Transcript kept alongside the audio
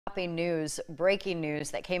Breaking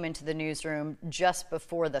news that came into the newsroom just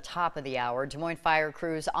before the top of the hour. Des Moines fire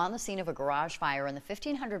crews on the scene of a garage fire in the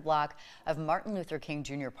 1500 block of Martin Luther King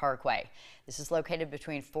Jr. Parkway. This is located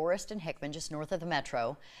between Forest and Hickman, just north of the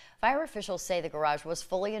metro. Fire officials say the garage was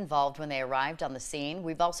fully involved when they arrived on the scene.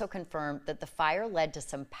 We've also confirmed that the fire led to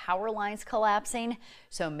some power lines collapsing,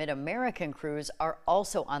 so Mid-American crews are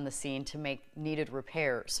also on the scene to make needed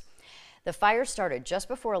repairs. The fire started just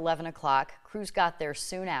before 11 o'clock. Crews got there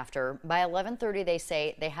soon after. By 11:30, they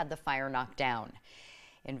say they had the fire knocked down.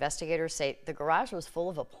 Investigators say the garage was full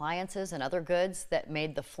of appliances and other goods that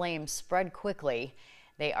made the flames spread quickly.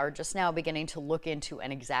 They are just now beginning to look into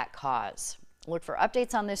an exact cause. Look for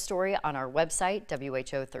updates on this story on our website,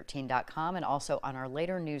 WHO13.com, and also on our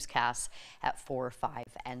later newscasts at 4, 5,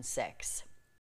 and 6.